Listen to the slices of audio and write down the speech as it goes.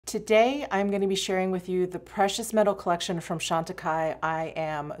Today, I'm going to be sharing with you the Precious Metal Collection from Chantecaille. I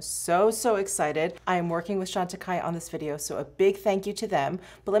am so excited. I am working with Chantecaille on this video, so a big thank you to them.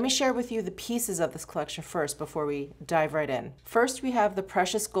 But let me share with you the pieces of this collection first before we dive right in. First, we have the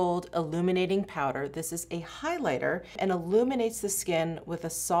Precious Gold Illuminating Powder. This is a highlighter and illuminates the skin with a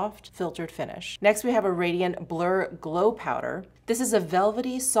soft filtered finish. Next, we have a Radiant Blur Glow Powder. This is a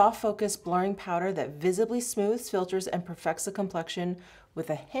velvety, soft focus blurring powder that visibly smooths, filters, and perfects the complexion with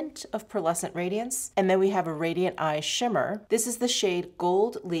a hint of pearlescent radiance. And then we have a Radiant Eye Shimmer. This is the shade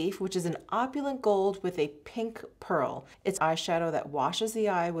Gold Leaf, which is an opulent gold with a pink pearl. It's eyeshadow that washes the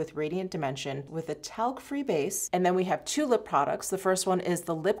eye with radiant dimension with a talc-free base. And then we have two lip products. The first one is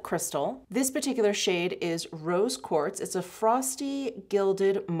the Lip Crystal. This particular shade is Rose Quartz. It's a frosty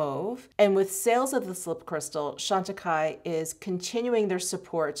gilded mauve. And with sales of this lip crystal, Chantecaille is continuing their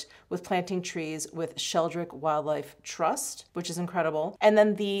support with planting trees with Sheldrick Wildlife Trust, which is incredible. And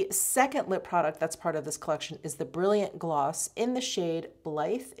then the second lip product that's part of this collection is the Brilliant Gloss in the shade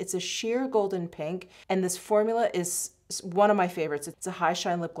Blythe. It's a sheer golden pink, and this formula is one of my favorites. It's a high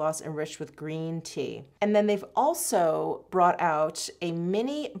shine lip gloss enriched with green tea. And then they've also brought out a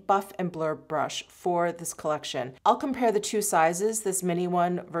mini buff and blur brush for this collection. I'll compare the two sizes, this mini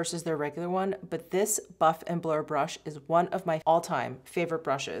one versus their regular one, but this buff and blur brush is one of my all-time favorite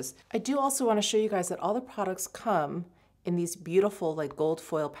brushes. I do also want to show you guys that all the products come in these beautiful like gold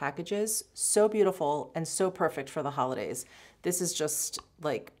foil packages. So beautiful and so perfect for the holidays. This is just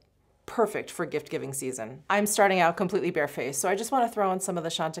like perfect for gift giving season. I'm starting out completely barefaced, so I just want to throw in some of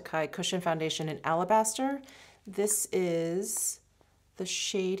the Chantecaille Cushion Foundation in Alabaster. This is the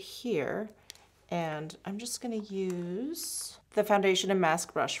shade here, and I'm just going to use the foundation and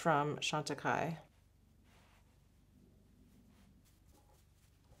mask brush from Chantecaille.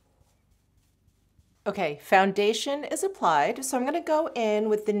 Okay, foundation is applied, so I'm going to go in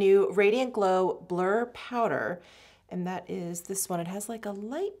with the new Radiant Glow Blur Powder, and that is this one. It has like a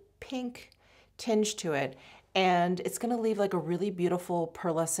light pink tinge to it, and it's going to leave like a really beautiful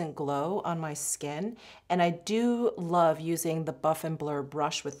pearlescent glow on my skin. And I do love using the buff and blur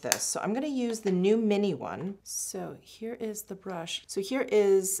brush with this, so I'm going to use the new mini one. So here is the brush. So here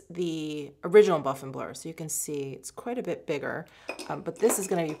is the original buff and blur, so you can see it's quite a bit bigger, but this is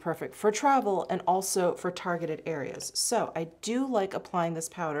going to be perfect for travel and also for targeted areas. So I do like applying this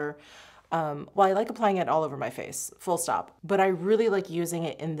powder. Well, I like applying it all over my face, full stop, but I really like using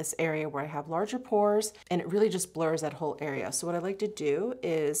it in this area where I have larger pores, and it really just blurs that whole area. So what I like to do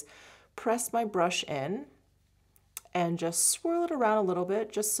is press my brush in and just swirl it around a little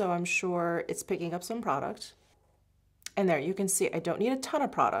bit, just so I'm sure it's picking up some product. And there, you can see I don't need a ton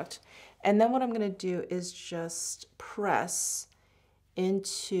of product. And then what I'm gonna do is just press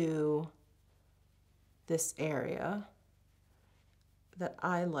into this area that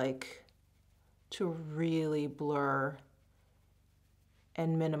I like to really blur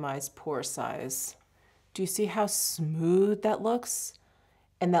and minimize pore size. Do you see how smooth that looks?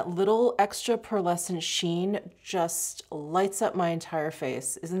 And that little extra pearlescent sheen just lights up my entire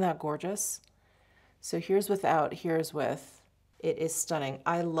face. Isn't that gorgeous? So here's without, here's with. It is stunning.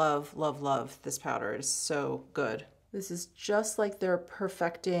 I love, love, love this powder. It is so good. This is just like their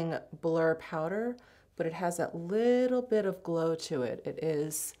Perfecting Blur powder, but it has that little bit of glow to it. It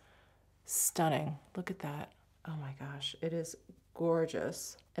is stunning. Look at that. Oh my gosh, it is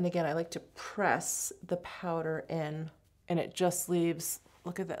gorgeous. And again, I like to press the powder in, and it just leaves,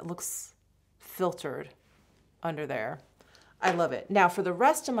 look at that, it looks filtered under there. I love it. Now for the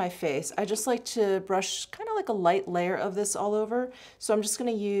rest of my face, I just like to brush kind of like a light layer of this all over. So I'm just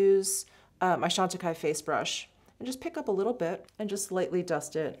gonna use my Chantecaille face brush and just pick up a little bit and just lightly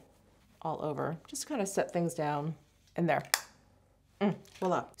dust it all over. Just kind of set things down in there.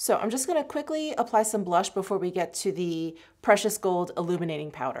 Voila. So I'm just gonna quickly apply some blush before we get to the Precious Gold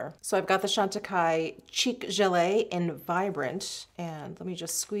Illuminating Powder. So I've got the Chantecaille Cheek Gelée in Vibrant, and let me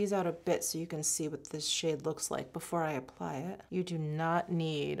just squeeze out a bit so you can see what this shade looks like before I apply it. You do not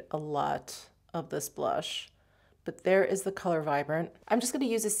need a lot of this blush, but there is the color Vibrant. I'm just gonna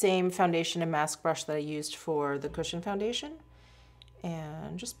use the same foundation and mask brush that I used for the Cushion Foundation,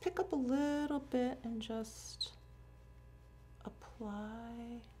 and just pick up a little bit and just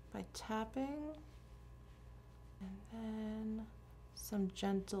apply by tapping, and then some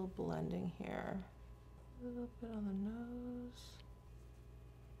gentle blending here. A little bit on the nose.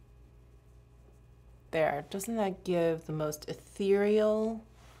 There, doesn't that give the most ethereal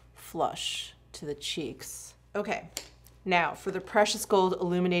flush to the cheeks? Okay, now for the Precious Gold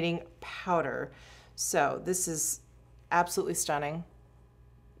Illuminating Powder. So this is absolutely stunning.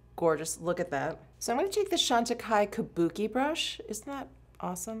 Gorgeous, look at that. So I'm gonna take the Chantecaille Kabuki brush. Isn't that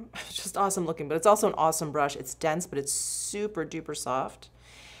awesome. Just awesome looking, but it's also an awesome brush. It's dense, but it's super duper soft.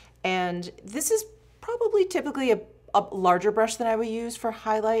 And this is probably typically a larger brush than I would use for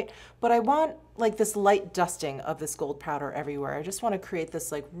highlight, but I want like this light dusting of this gold powder everywhere. I just want to create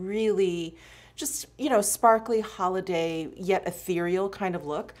this like really just, you know, sparkly holiday yet ethereal kind of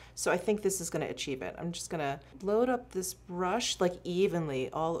look. So I think this is going to achieve it. I'm just going to load up this brush like evenly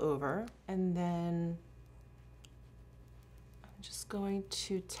all over, and then I'm just going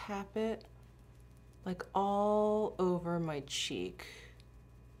to tap it like all over my cheek.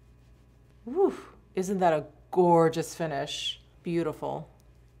 Woo, isn't that a gorgeous finish? Beautiful.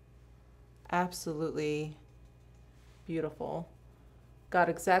 Absolutely beautiful. Got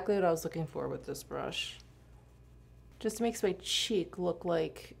exactly what I was looking for with this brush. Just makes my cheek look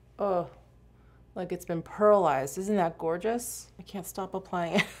like, oh, like it's been pearlized. Isn't that gorgeous? I can't stop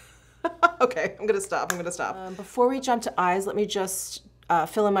applying it. Okay, I'm gonna stop. Before we jump to eyes, let me just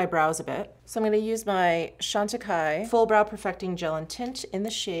fill in my brows a bit. So I'm gonna use my Chantecaille Full Brow Perfecting Gel and Tint in the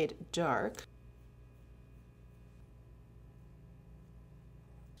shade Dark.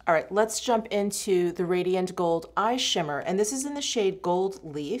 All right, let's jump into the Radiant Gold Eye Shimmer, and this is in the shade Gold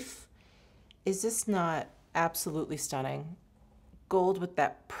Leaf. Is this not absolutely stunning? Gold with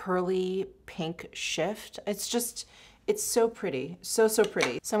that pearly pink shift. It's so pretty, so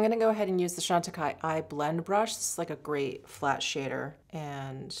pretty. So I'm gonna go ahead and use the Chantecaille Eye Blend Brush. This is like a great flat shader,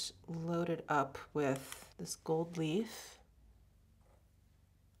 and load it up with this gold leaf.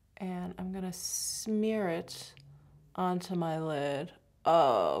 And I'm gonna smear it onto my lid.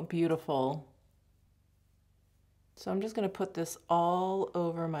 Oh, beautiful. So I'm just gonna put this all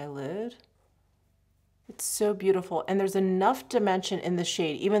over my lid. It's so beautiful. And there's enough dimension in the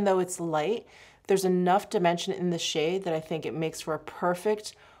shade, even though it's light, there's enough dimension in the shade that I think it makes for a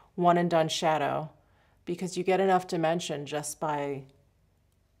perfect one and done shadow, because you get enough dimension just by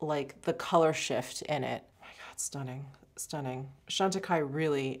like the color shift in it. Oh my God, stunning, stunning. Chantecaille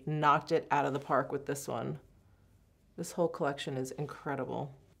really knocked it out of the park with this one. This whole collection is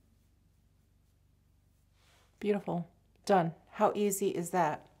incredible. Beautiful. Done. How easy is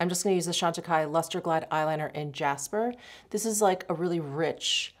that? I'm just going to use the Chantecaille Luster Glide Eyeliner in Jasper. This is like a really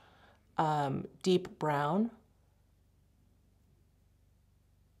rich, deep brown.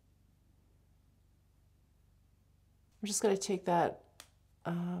 I'm just going to take that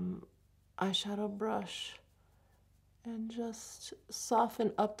eyeshadow brush and just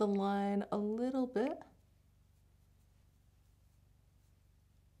soften up the line a little bit.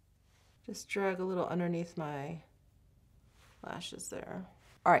 Just drag a little underneath my lashes there.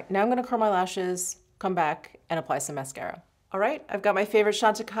 All right, now I'm gonna curl my lashes, come back, and apply some mascara. All right, I've got my favorite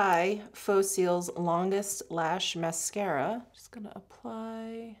Chantecaille Faux Cils Longest Lash Mascara. Just gonna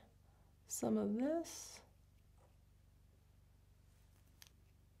apply some of this.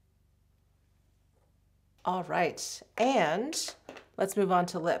 All right, and let's move on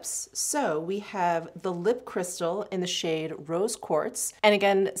to lips. So we have the lip crystal in the shade Rose Quartz. And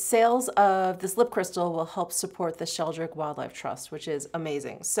again, sales of this lip crystal will help support the Sheldrick Wildlife Trust, which is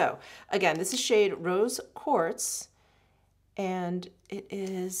amazing. So again, this is shade Rose Quartz, and it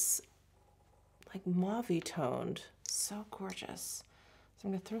is like mauve-y toned. So gorgeous. So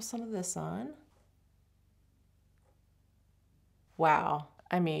I'm gonna throw some of this on. Wow,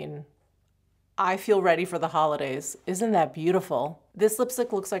 I mean, I feel ready for the holidays. Isn't that beautiful? This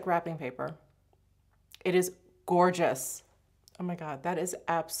lipstick looks like wrapping paper. It is gorgeous. Oh my God, that is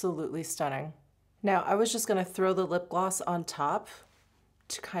absolutely stunning. Now, I was just gonna throw the lip gloss on top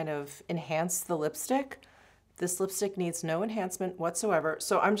to kind of enhance the lipstick. This lipstick needs no enhancement whatsoever.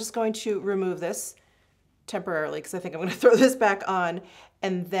 So I'm just going to remove this temporarily because I think I'm gonna throw this back on,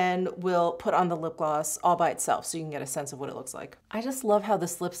 and then we'll put on the lip gloss all by itself so you can get a sense of what it looks like. I just love how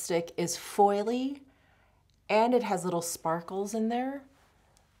this lipstick is foily and it has little sparkles in there.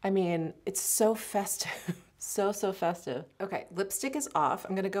 I mean, it's so festive, so festive. Okay, lipstick is off.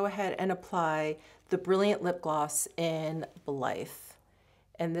 I'm gonna go ahead and apply the Brilliant Lip Gloss in Blythe.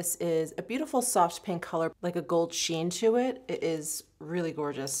 And this is a beautiful soft pink color, like a gold sheen to it. It is really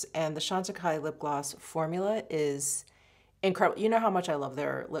gorgeous. And the Chantecaille lip gloss formula is incredible. You know how much I love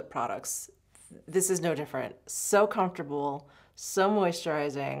their lip products. This is no different. So comfortable, so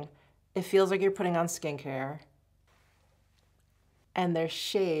moisturizing. It feels like you're putting on skincare. And their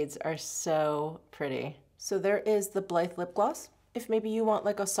shades are so pretty. So there is the Blythe lip gloss. If maybe you want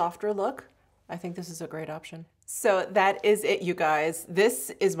like a softer look, I think this is a great option. So that is it, you guys.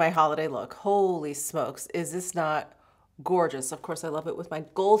 This is my holiday look. Holy smokes, is this not gorgeous? Of course, I love it with my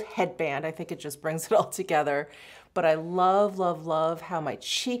gold headband. I think it just brings it all together. But I love, love, love how my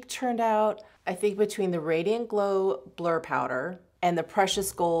cheek turned out. I think between the Radiant Glow Blur Powder and the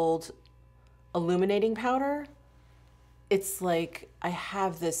Precious Gold illuminating powder, it's like I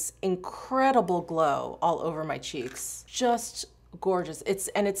have this incredible glow all over my cheeks. Just gorgeous.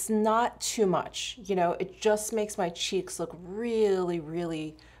 And it's not too much, you know, it just makes my cheeks look really,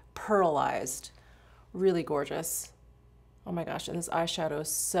 really pearlized. Really gorgeous. Oh my gosh, and this eyeshadow is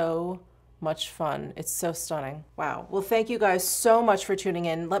so much fun. It's so stunning. Wow. Well, thank you guys so much for tuning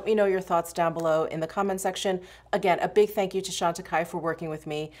in. Let me know your thoughts down below in the comment section. Again, a big thank you to Chantecaille for working with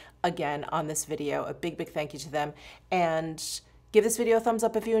me again on this video. A big, big thank you to them. And give this video a thumbs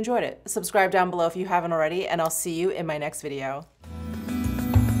up if you enjoyed it. Subscribe down below if you haven't already, and I'll see you in my next video.